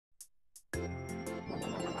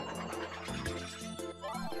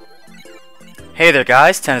Hey there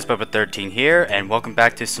guys, TennisBubba13 here, and welcome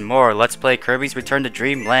back to some more Let's Play Kirby's Return to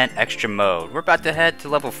Dreamland Extra Mode. We're about to head to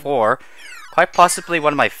level 4, quite possibly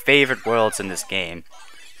one of my favorite worlds in this game,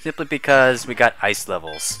 simply because we got ice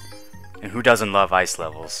levels. And who doesn't love ice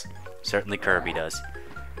levels? Certainly Kirby does.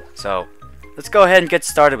 So, let's go ahead and get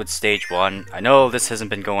started with Stage 1. I know this hasn't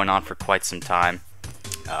been going on for quite some time.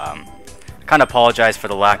 I kind of apologize for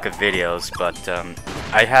the lack of videos, but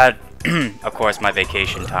I had of course, my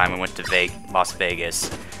vacation time. I went to Las Vegas.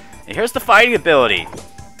 And here's the fighting ability.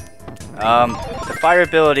 The fire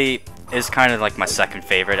ability is kind of like my second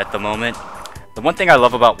favorite at the moment. The one thing I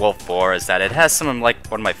love about Wolf 4 is that it has some of one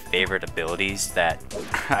of my favorite abilities that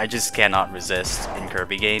I just cannot resist in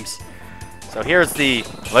Kirby games. So here's the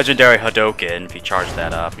legendary Hadoken if you charge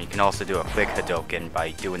that up. You can also do a quick Hadoken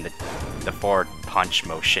by doing the forward punch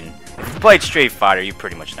motion. If you played Street Fighter, you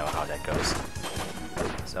pretty much know how that goes.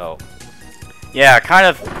 So, yeah, kind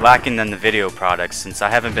of lacking in the video products since I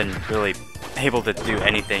haven't been really able to do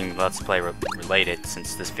anything Let's Play related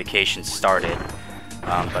since this vacation started.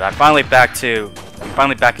 But I'm finally back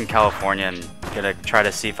in California and gonna try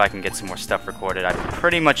to see if I can get some more stuff recorded. I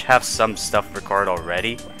pretty much have some stuff recorded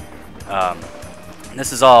already.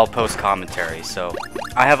 This is all post-commentary, so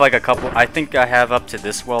I have like a couple. I think I have up to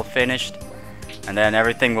this world finished, and then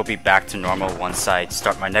everything will be back to normal once I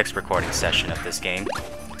start my next recording session of this game.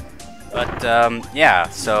 But, yeah,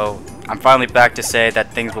 so I'm finally back to say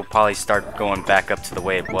that things will probably start going back up to the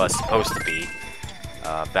way it was supposed to be.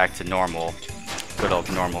 Back to normal. Good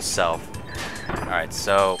old normal self. Alright,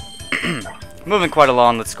 so, moving quite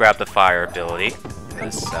along, let's grab the fire ability.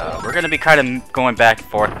 Because, we're going to be kind of going back and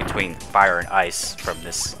forth between fire and ice from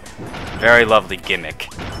this very lovely gimmick.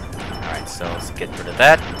 Alright, so let's get rid of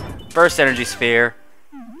that. First energy sphere.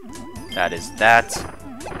 That is that.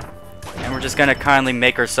 And we're just gonna kindly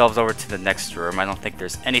make ourselves over to the next room. I don't think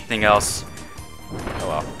there's anything else. Oh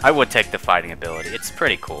well, I would take the fighting ability. It's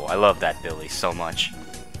pretty cool. I love that ability so much.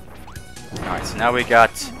 Alright, so now we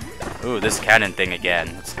got... Ooh, this cannon thing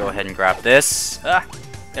again. Let's go ahead and grab this. Ah,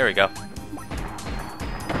 there we go.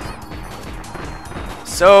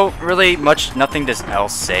 So, really nothing to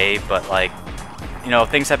else say, but like, you know,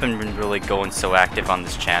 things haven't been really going so active on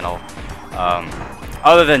this channel.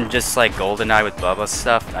 Other than just like GoldenEye with Bubba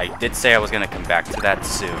stuff, I did say I was going to come back to that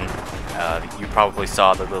soon. You probably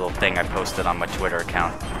saw the little thing I posted on my Twitter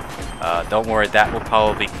account. Don't worry, that will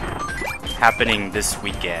probably be happening this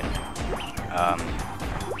weekend.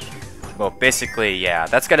 Well, basically, yeah,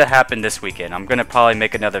 that's going to happen this weekend. I'm going to probably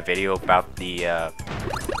make another video about the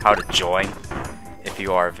how to join, if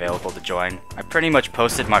you are available to join. I pretty much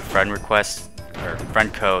posted my friend request, or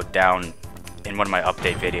friend code down in one of my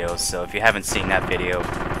update videos, so if you haven't seen that video,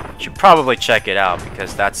 you should probably check it out,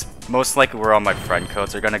 because that's most likely where all my friend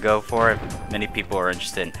codes are gonna go for. If many people are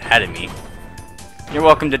interested in adding me, you're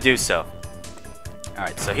welcome to do so.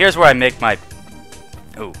 Alright, so here's where I make my...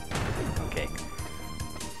 Ooh, okay.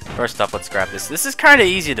 First off, let's grab this. This is kind of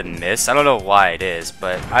easy to miss. I don't know why it is,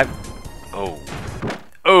 but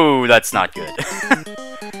Oh, that's not good.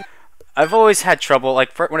 I've always had trouble,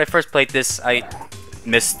 like, when I first played this, I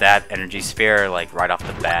missed that energy sphere like right off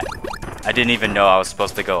the bat. I didn't even know I was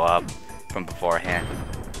supposed to go up from beforehand.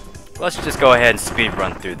 Let's just go ahead and speed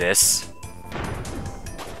run through this.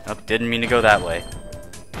 Oh, didn't mean to go that way.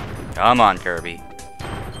 Come on, Kirby.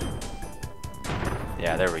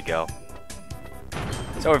 Yeah, there we go.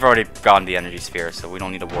 So we've already gotten the energy sphere, so we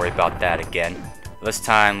don't need to worry about that again. This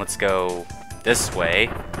time, let's go this way.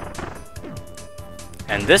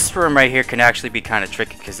 And this room right here can actually be kind of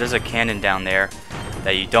tricky, because there's a cannon down there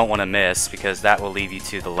that you don't want to miss, because that will lead you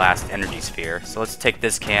to the last energy sphere. So let's take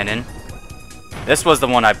this cannon. This was the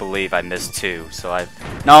one I believe I missed too, so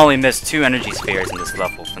I've not only missed 2 energy spheres in this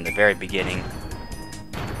level from the very beginning.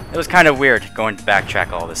 It was kind of weird going to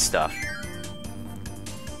backtrack all this stuff.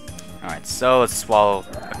 Alright, so let's swallow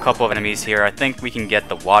a couple of enemies here. I think we can get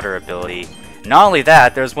the water ability. Not only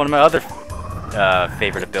that, there's one of my other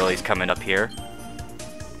favorite abilities coming up here.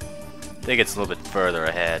 I think it's a little bit further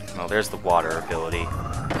ahead. Well, there's the water ability.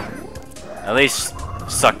 At least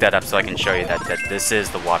suck that up so I can show you that this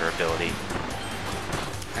is the water ability.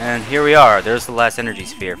 And here we are. There's the last energy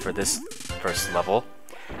sphere for this first level.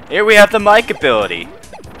 Here we have the mic ability.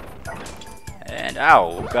 And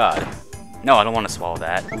ow, god. No, I don't want to swallow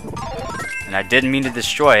that. And I didn't mean to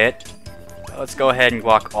destroy it. Let's go ahead and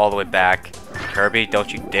walk all the way back. Kirby,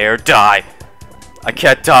 don't you dare die! I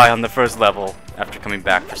can't die on the first level after coming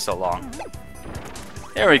back for so long.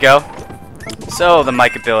 There we go. So the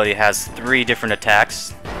mic ability has 3 different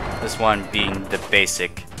attacks. This one being the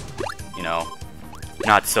basic, you know,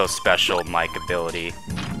 not so special mic ability.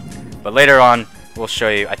 But later on, we'll show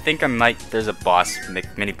you. I think I might. There's a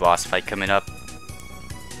mini boss fight coming up.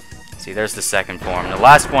 See, there's the second form. The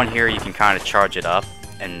last one here, you can kind of charge it up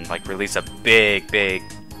and like release a big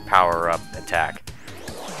power-up attack.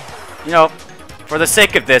 You know, for the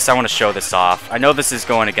sake of this, I want to show this off. I know this is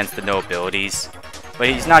going against the no abilities, but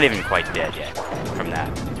he's not even quite dead yet from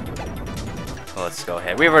that. So let's go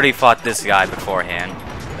ahead. We've already fought this guy beforehand.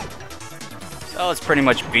 So let's pretty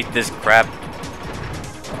much beat this crap.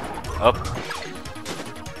 Oh,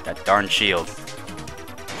 that darn shield.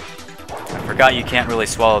 I forgot you can't really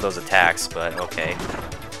swallow those attacks, but okay.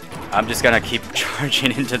 I'm just gonna keep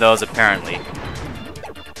charging into those apparently.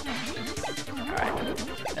 Alright.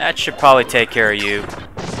 That should probably take care of you.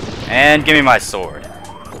 And give me my sword.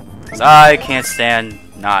 Because I can't stand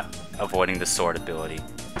not avoiding the sword ability.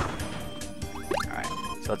 Alright.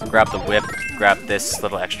 So let's grab the whip, grab this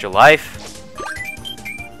little extra life.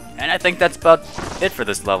 And I think that's about it for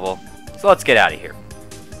this level. So let's get out of here.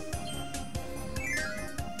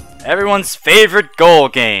 Everyone's favorite goal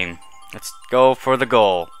game. Let's go for the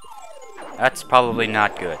goal. That's probably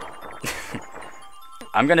not good.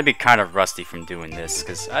 I'm gonna be kind of rusty from doing this,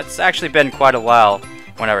 because it's actually been quite a while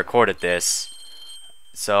when I recorded this.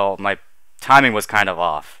 So my timing was kind of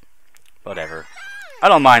off. Whatever. I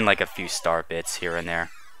don't mind like a few star bits here and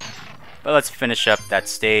there. But let's finish up that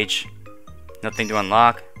stage. Nothing to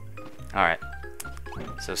unlock. Alright.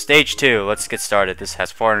 So stage 2, let's get started. This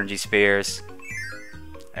has 4 energy spheres.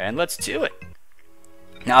 And let's do it.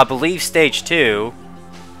 Now I believe stage 2,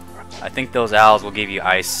 I think those owls will give you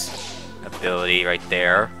ice ability right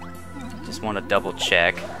there. Just want to double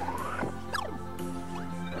check.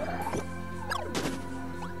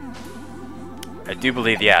 I do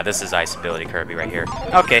believe, yeah, this is ice ability Kirby right here.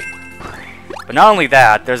 Okay. But not only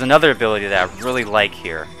that, there's another ability that I really like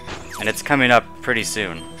here. And it's coming up pretty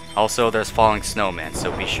soon. Also, there's falling snowman,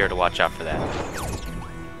 so be sure to watch out for that.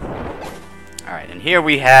 Alright, and here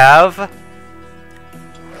we have...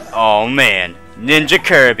 Oh man, Ninja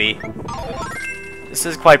Kirby. This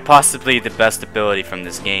is quite possibly the best ability from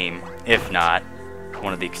this game, if not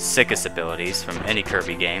one of the sickest abilities from any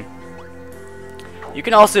Kirby game. You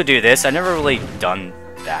can also do this. I've never really done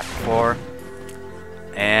that before.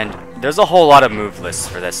 And there's a whole lot of move lists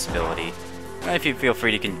for this ability. If you feel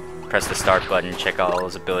free, you can press the start button, check out all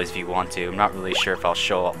those abilities if you want to. I'm not really sure if I'll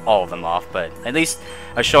show all of them off, but at least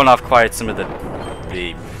I've shown off quite some of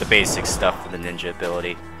the basic stuff for the ninja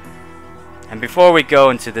ability. And before we go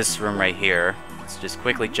into this room right here, let's just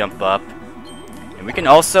quickly jump up. And we can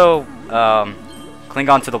also cling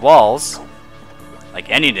onto the walls, like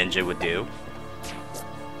any ninja would do.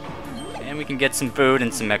 And we can get some food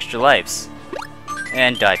and some extra lives.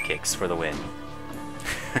 And dive kicks for the win.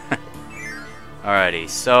 Alrighty,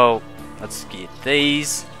 so let's get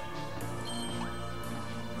these.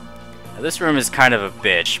 Now, this room is kind of a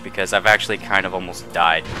bitch because I've actually kind of almost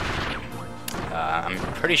died. I'm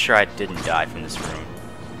pretty sure I didn't die from this room.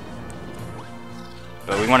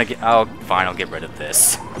 But we want to get... Oh, fine, I'll get rid of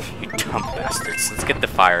this. You dumb bastards. Let's get the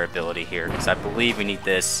fire ability here because I believe we need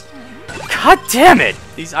this. God damn it!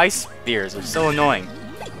 These ice spears are so annoying.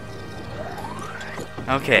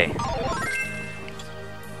 Okay.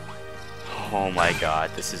 Oh my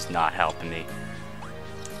god, this is not helping me.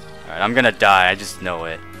 Alright, I'm gonna die, I just know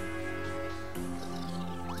it.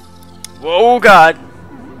 Whoa, god!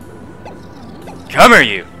 Come here,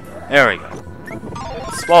 you! There we go.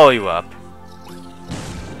 Swallow you up.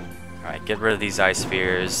 Alright, get rid of these ice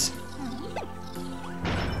spheres.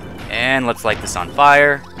 And let's light this on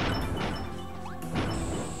fire.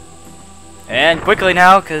 And quickly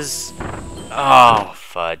now, because... Oh,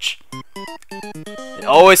 fudge. It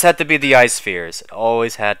always had to be the ice spheres. It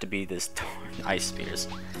always had to be this darn ice spheres.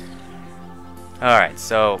 Alright,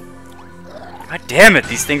 so... God damn it,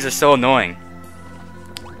 these things are so annoying.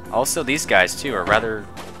 Also, these guys, too, are rather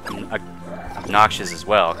obnoxious as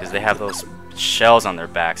well, because they have those shells on their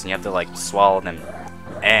backs, and you have to, like, swallow them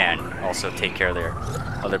and also take care of their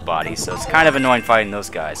other bodies, so it's kind of annoying fighting those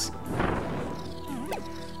guys.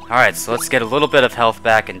 Alright, so let's get a little bit of health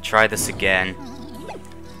back and try this again.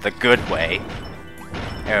 The good way.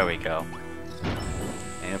 There we go.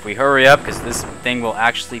 And if we hurry up, because this thing will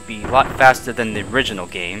actually be a lot faster than the original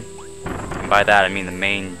game. And by that I mean the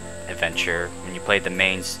main adventure. When you play the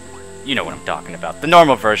mains, you know what I'm talking about. The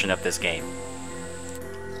normal version of this game.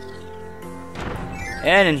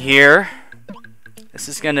 And in here, this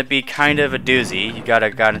is gonna be kind of a doozy. You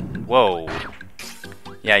gotta whoa.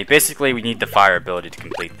 Yeah, basically we need the fire ability to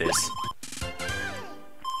complete this.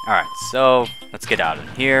 Alright, so let's get out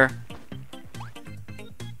of here.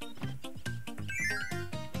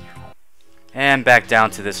 And back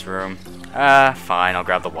down to this room. Fine, I'll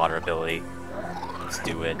grab the water ability. Let's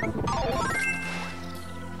do it.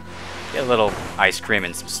 Get a little ice cream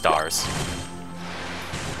and some stars.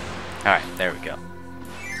 Alright, there we go.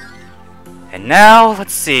 And now,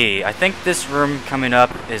 let's see. I think this room coming up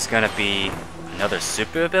is gonna be another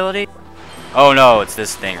super ability. Oh no, it's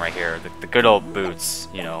this thing right here. The good old boots,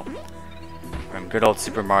 you know. From good old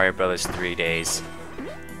Super Mario Bros. 3 days.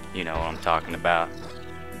 You know what I'm talking about.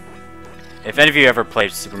 If any of you ever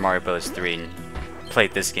played Super Mario Bros. 3 and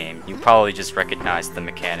played this game, you probably just recognize the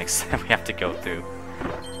mechanics that we have to go through.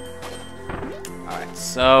 Alright,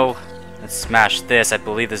 so let's smash this. I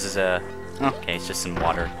believe this is a... Okay, it's just some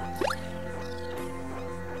water.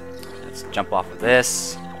 Let's jump off of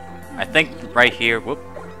this. I think right here... Whoop.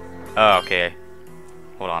 Oh, okay.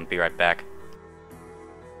 Hold on, be right back.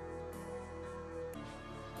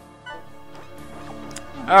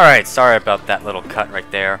 Alright, sorry about that little cut right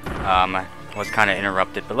there. I was kind of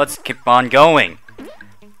interrupted, but let's keep on going.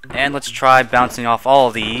 And let's try bouncing off all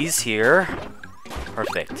of these here.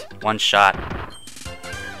 Perfect. One shot.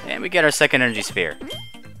 And we get our second energy sphere.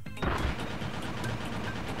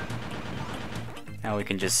 Now we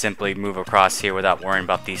can just simply move across here without worrying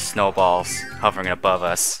about these snowballs hovering above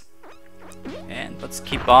us. And let's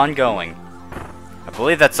keep on going. I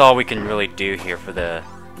believe that's all we can really do here for the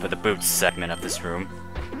boots segment of this room.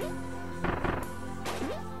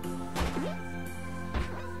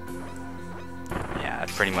 Yeah, that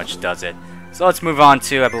pretty much does it. So let's move on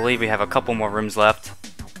to, I believe we have a couple more rooms left.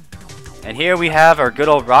 And here we have our good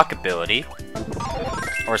old rock ability.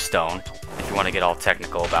 Or stone, if you want to get all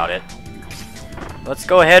technical about it. Let's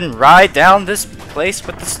go ahead and ride down this place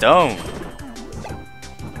with the stone.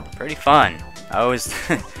 Pretty fun. I was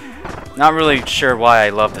not really sure why I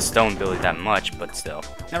love the stone ability that much, but still.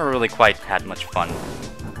 Never really quite had much fun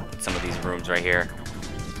with some of these rooms right here.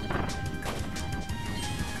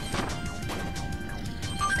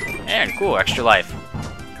 And cool, extra life.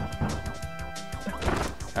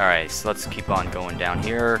 Alright, so let's keep on going down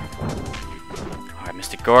here. Alright,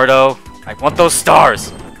 Mr. Gordo. I want those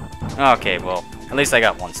stars! Okay, well, at least I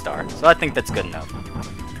got one star. So I think that's good enough.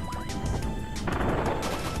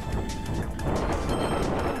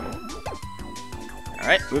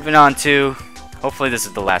 Alright, moving on to... Hopefully this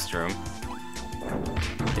is the last room.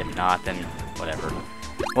 If not, then whatever.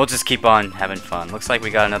 We'll just keep on having fun. Looks like we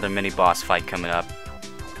got another mini-boss fight coming up.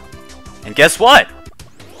 And guess what?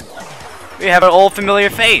 We have an old familiar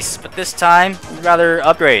face, but this time, rather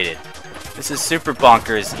upgraded. This is Super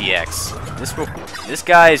Bonkers EX. This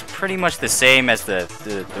guy is pretty much the same as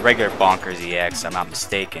the regular Bonkers EX, I'm not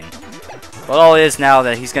mistaken. But all it is now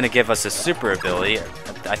that he's going to give us a super ability,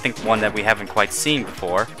 I think one that we haven't quite seen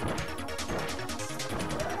before.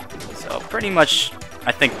 So pretty much,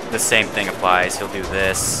 I think the same thing applies. He'll do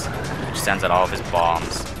this, which sends out all of his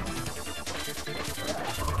bombs.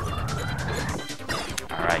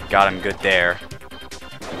 Alright, got him good there.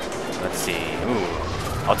 Let's see. Ooh.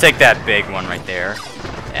 I'll take that big one right there.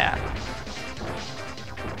 Yeah.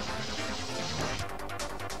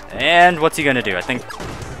 And what's he gonna do? I think...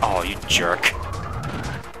 Oh, you jerk.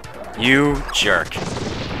 You jerk.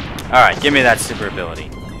 Alright, give me that super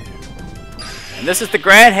ability. And this is the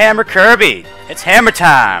Grand Hammer Kirby! It's hammer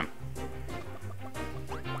time!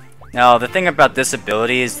 Now, the thing about this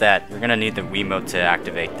ability is that you're gonna need the Wiimote to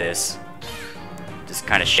activate this. Just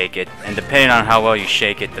kind of shake it, and depending on how well you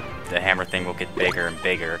shake it, the hammer thing will get bigger and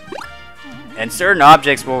bigger. And certain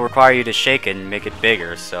objects will require you to shake it and make it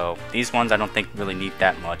bigger, so these ones I don't think really need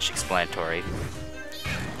that much explanatory.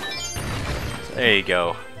 So there you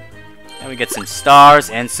go. And we get some stars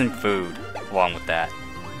and some food along with that.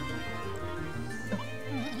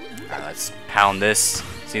 Alright, let's pound this.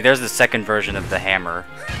 See, there's the second version of the hammer.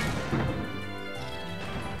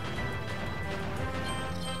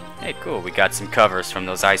 Hey, cool, we got some covers from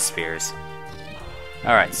those ice spheres.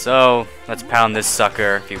 Alright, so let's pound this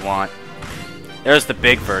sucker if you want. There's the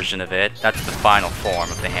big version of it. That's the final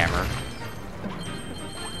form of the hammer.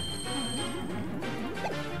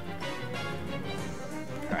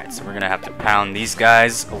 Alright, so we're gonna have to pound these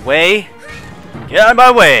guys away. Get out of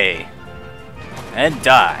my way! And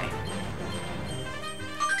die.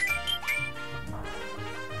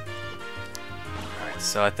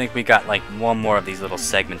 So I think we got like one more of these little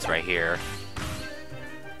segments right here.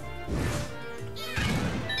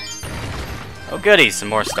 Oh goody, some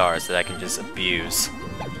more stars that I can just abuse.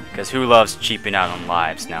 Because who loves cheaping out on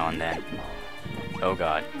lives now and then? Oh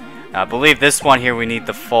god. Now I believe this one here we need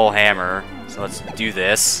the full hammer. So let's do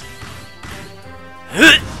this.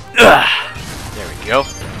 There we go.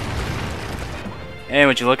 And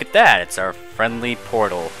would you look at that? It's our friendly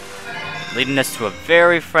portal. Leading us to a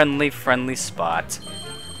very friendly spot.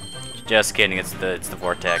 Just kidding, it's the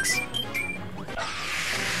vortex.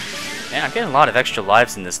 Man, I'm getting a lot of extra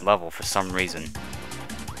lives in this level for some reason.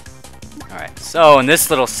 Alright, so in this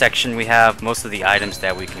little section we have most of the items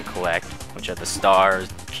that we can collect, which are the stars,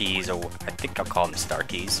 keys, or I think I'll call them star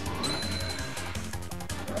keys.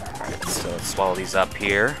 Alright, so let's swallow these up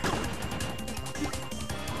here.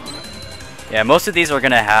 Yeah, most of these are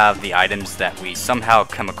going to have the items that we somehow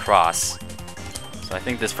come across. So I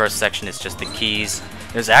think this first section is just the keys.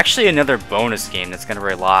 There's actually another bonus game that's going to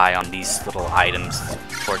rely on these little items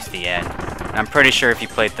towards the end. And I'm pretty sure if you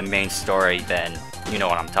played the main story, then you know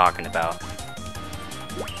what I'm talking about.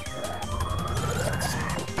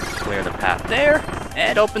 Let's clear the path there,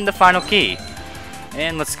 and open the final key.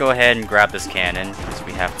 And let's go ahead and grab this cannon, because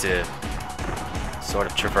we have to sort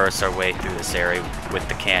of traverse our way through this area with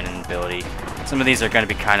the cannon ability. Some of these are going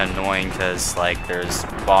to be kind of annoying, because like there's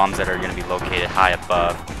bombs that are going to be located high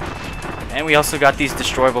above. And we also got these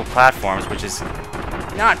destroyable platforms, which is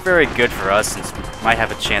not very good for us, since we might have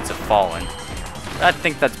a chance of falling. But I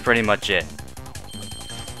think that's pretty much it.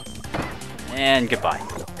 And goodbye.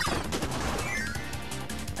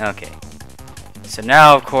 Okay. So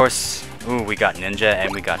now, of course, ooh, we got ninja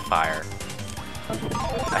and we got fire.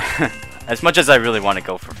 As much as I really want to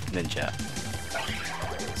go for ninja.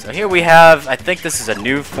 So here we have, I think this is a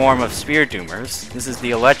new form of spear doomers. This is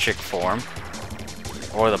the electric form.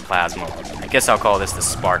 Or the plasma. I guess I'll call this the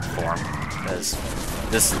spark form, because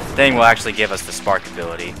this thing will actually give us the spark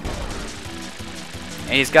ability. And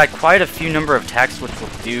he's got quite a few number of attacks which will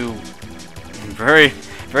do very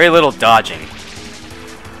little dodging.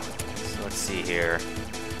 So let's see here.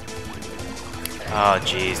 Oh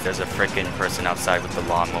jeez, there's a frickin' person outside with the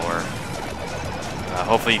lawnmower.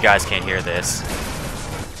 Hopefully you guys can't hear this.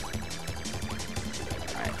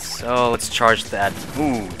 Alright, so let's charge that.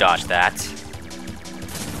 Ooh, dodge that.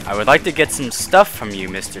 I would like to get some stuff from you,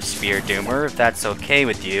 Mr. Spear Doomer, if that's okay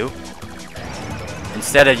with you.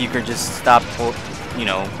 Instead of you could just stop, you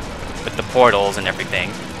know, with the portals and everything.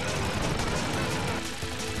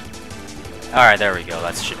 Alright, there we go.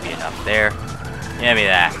 That should be enough there. Give me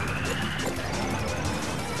that.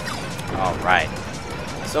 Alright.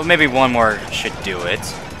 So maybe one more should do it.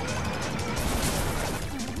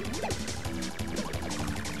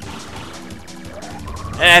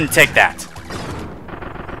 And take that.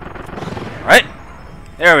 Alright.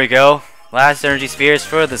 There we go. Last energy spheres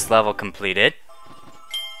for this level completed.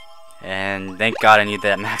 And thank God I need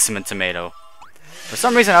that maximum tomato. For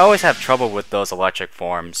some reason I always have trouble with those electric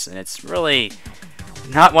forms, and it's really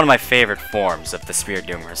not one of my favorite forms of the Spear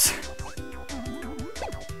Doomers.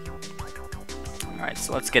 Alright,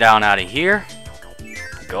 so let's get on out of here.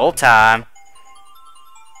 Goal time.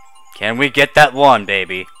 Can we get that one,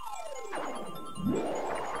 baby?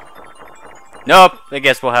 Nope, I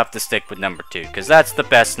guess we'll have to stick with number 2, because that's the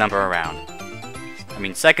best number around. I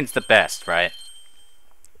mean, second's the best, right?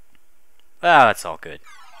 Well, that's all good.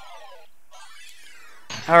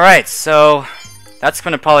 Alright, so that's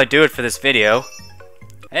going to probably do it for this video.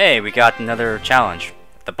 Hey, we got another challenge.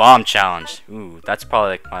 The bomb challenge. Ooh, that's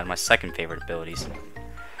probably like one of my second favorite abilities.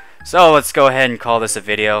 So let's go ahead and call this a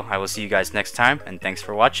video. I will see you guys next time, and thanks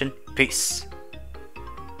for watching. Peace.